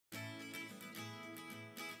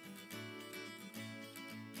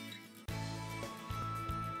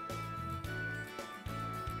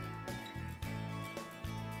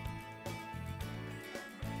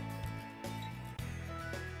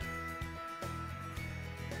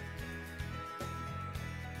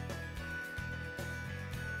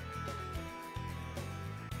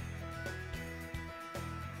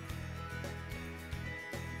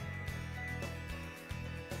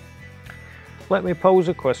Let me pose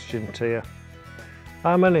a question to you.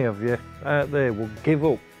 How many of you out there will give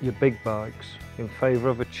up your big bikes in favour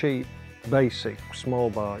of a cheap, basic, small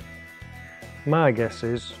bike? My guess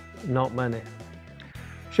is not many.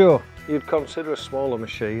 Sure, you'd consider a smaller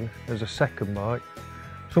machine as a second bike,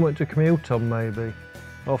 something to commute on maybe,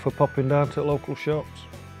 or for popping down to local shops.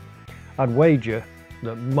 I'd wager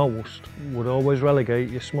that most would always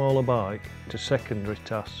relegate your smaller bike to secondary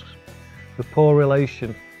tasks, with poor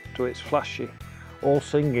relation to its flashy, all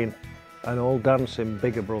singing and all dancing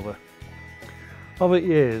bigger brother. Over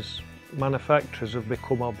years, manufacturers have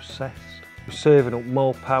become obsessed with serving up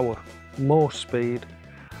more power, more speed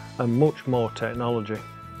and much more technology,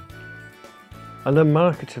 and then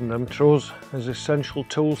marketing them to us as essential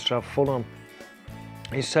tools to have fun on.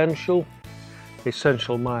 Essential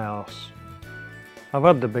my arse. I've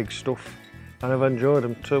had the big stuff and I've enjoyed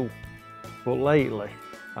them too, but lately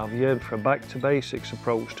I've yearned for a back to basics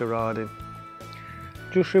approach to riding.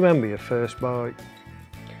 Just remember your first bike.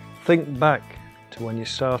 Think back to when you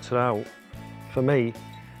started out. For me,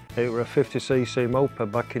 it were a 50cc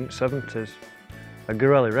moped back in the 70s, a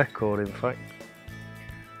Pirelli record in fact.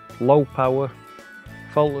 Low power,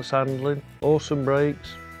 faultless handling, awesome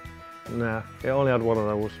brakes. Nah, it only had one of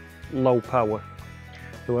those, low power.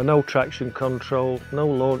 There were no traction control, no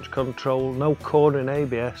launch control, no cornering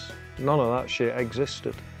ABS, none of that shit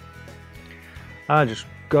existed. I just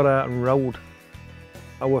got out and rode.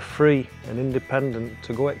 I were free and independent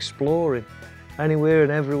to go exploring anywhere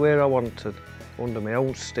and everywhere I wanted under my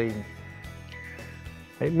own steam.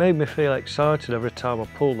 It made me feel excited every time I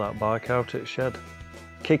pulled that bike out at the shed,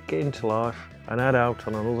 kick it into life and head out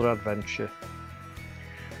on another adventure.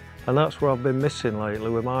 And that's what I've been missing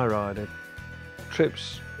lately with my riding.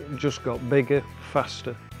 Trips just got bigger,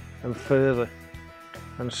 faster and further,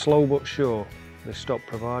 and slow but sure they stopped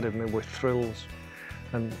providing me with thrills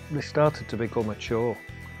and they started to become a chore.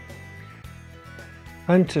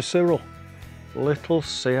 Enter CYRIL, little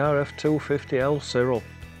CRF250L CYRIL,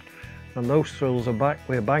 and those thrills are back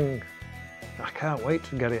with a bang. I can't wait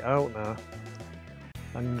to get it out now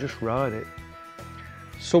and just ride it.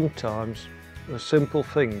 Sometimes the simple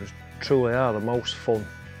things truly are the most fun.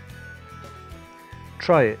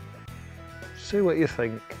 Try it, see what you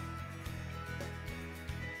think.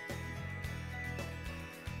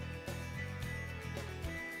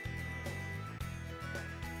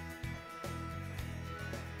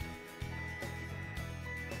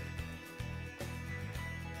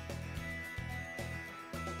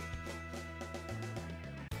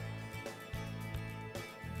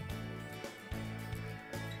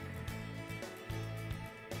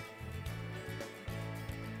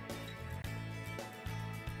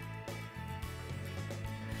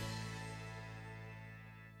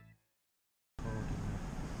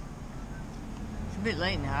 It's a bit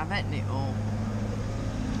late now, I've eaten it all.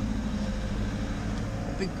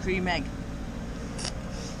 A big cream egg.